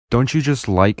Don't you just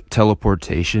like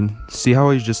teleportation? See how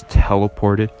I just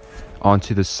teleported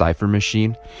onto the cipher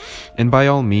machine? And by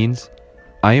all means,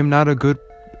 I am not a good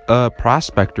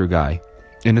prospector guy.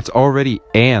 And it's already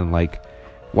Anne. Like,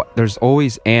 what? There's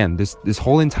always Anne. This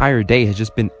whole entire day has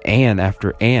just been Anne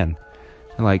after Anne.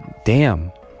 And like,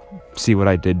 damn. See what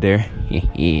I did there?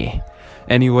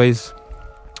 Anyways,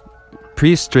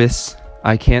 priestess.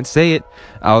 I can't say it.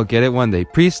 I'll get it one day.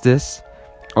 Priestess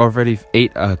already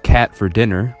ate a cat for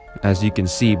dinner, as you can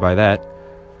see by that.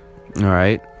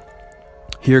 Alright.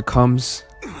 Here comes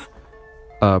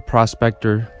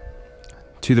Prospector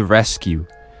to the rescue.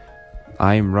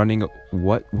 I am running.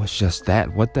 What was just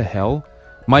that? What the hell?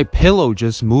 My pillow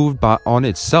just moved on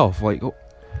itself. Like, oh,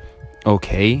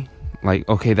 okay. Like,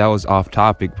 okay, that was off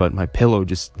topic, but my pillow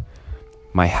just...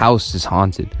 My house is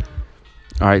haunted.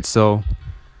 Alright, so...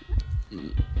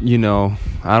 You know,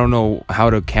 I don't know how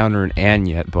to counter an Anne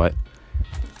yet, but...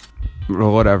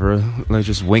 Or whatever. Let's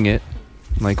just wing it.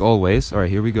 Like always. Alright,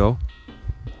 here we go.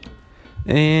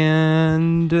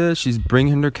 And... she's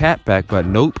bringing her cat back, but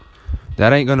nope.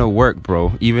 That ain't gonna work,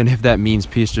 bro. Even if that means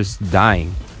Piestress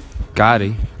dying. Got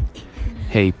it.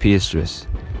 Hey, Piestress.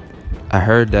 I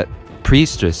heard that...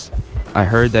 Priestess. I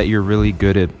heard that you're really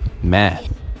good at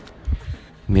math.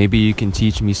 Maybe you can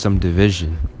teach me some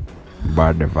division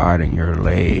by dividing your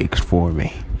legs for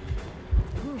me.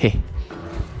 Hey.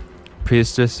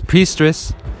 Priestess,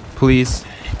 please.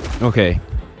 Okay.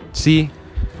 See?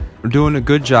 We're doing a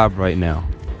good job right now.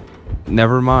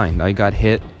 Never mind, I got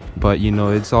hit. But, you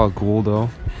know, it's all cool, though.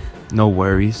 No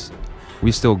worries.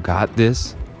 We still got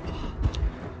this.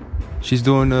 She's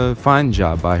doing a fine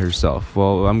job by herself.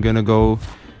 Well, I'm gonna go...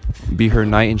 be her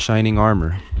knight in shining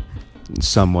armor.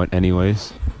 Somewhat,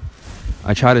 anyways.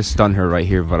 I tried to stun her right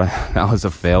here, but that was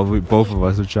a fail. Both of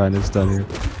us were trying to stun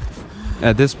her.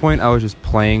 At this point, I was just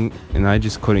playing, and I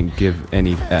just couldn't give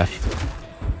any F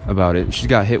about it. She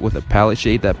got hit with a pallet.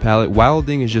 She ate that pallet.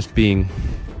 Wilding is just being...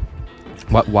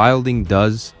 What Wilding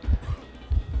does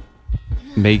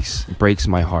breaks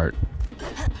my heart.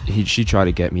 She tried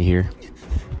to get me here.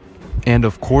 And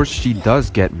of course, she does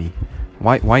get me.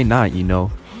 Why not, you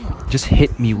know? Just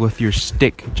hit me with your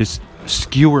stick. Just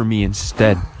skewer me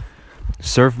instead.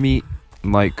 Serve me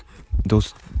like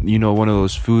those, you know, one of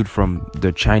those food from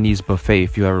the Chinese buffet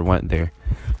if you ever went there.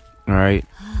 Alright?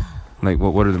 Like,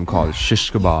 what are them called?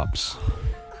 Shish kebabs.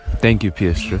 Thank you,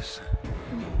 Piestress.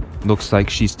 Looks like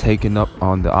she's taken up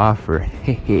on the offer.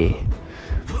 Hehe.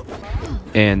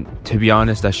 And to be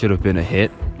honest, that should have been a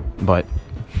hit. But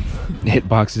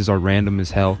hitboxes are random as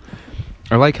hell.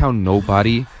 I like how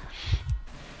nobody...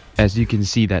 As you can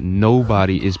see, that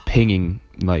nobody is pinging,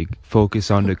 like,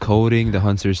 focus on decoding, the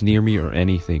hunters near me, or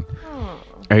anything.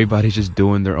 Everybody's just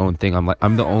doing their own thing.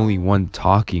 I'm the only one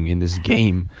talking in this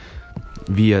game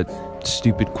via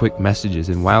stupid quick messages,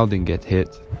 and Wilding gets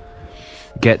hit.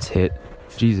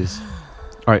 Jesus.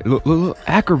 Alright, look,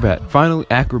 Acrobat. Finally,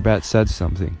 Acrobat said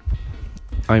something.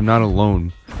 I'm not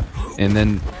alone. And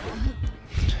then...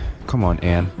 Come on,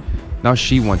 Anne. Now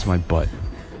she wants my butt.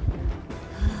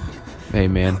 Hey,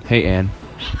 man. Hey, Anne.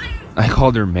 I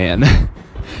called her man.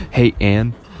 Hey,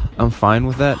 Anne. I'm fine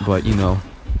with that, but, you know...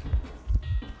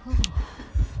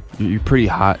 You're pretty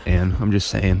hot, Anne. I'm just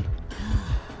saying.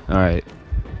 Alright.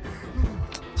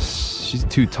 She's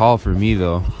too tall for me,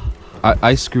 though.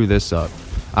 I screwed this up.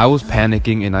 I was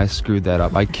panicking, and I screwed that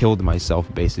up. I killed myself,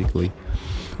 basically.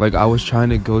 Like, I was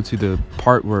trying to go to the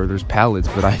part where there's pallets,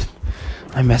 but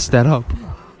I messed that up.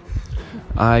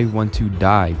 I want to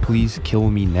die. Please kill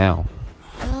me now.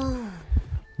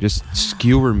 Just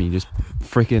skewer me. Just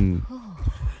freaking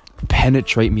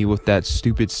penetrate me with that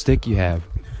stupid stick you have.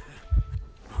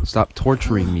 Stop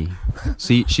torturing me.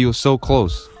 See, she was so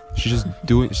close. She's just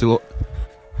doing...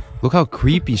 Look how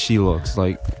creepy she looks.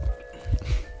 Like...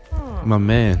 My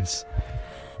man's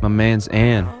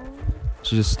Anne.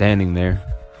 She's just standing there.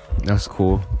 That's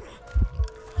cool.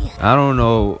 I don't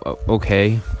know.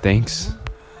 Okay, thanks.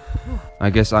 I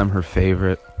guess I'm her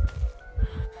favorite.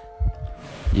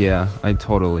 Yeah, I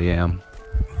totally am.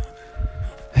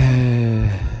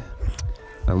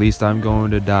 At least I'm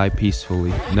going to die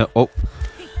peacefully. No, oh.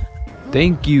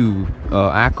 Thank you,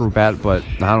 Acrobat, but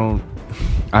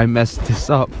I messed this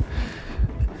up.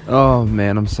 Oh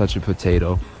man, I'm such a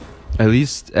potato. At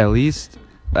least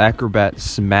Acrobat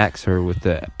smacks her with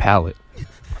the pallet.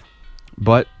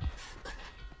 But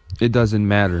it doesn't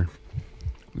matter.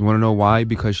 You wanna know why?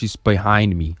 Because she's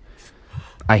behind me.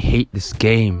 I hate this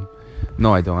game.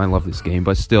 No, I don't. I love this game,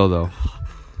 but still though.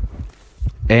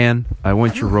 And I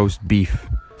want your roast beef.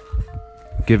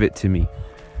 Give it to me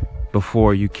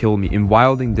before you kill me. And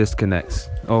Wilding disconnects.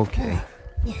 Okay.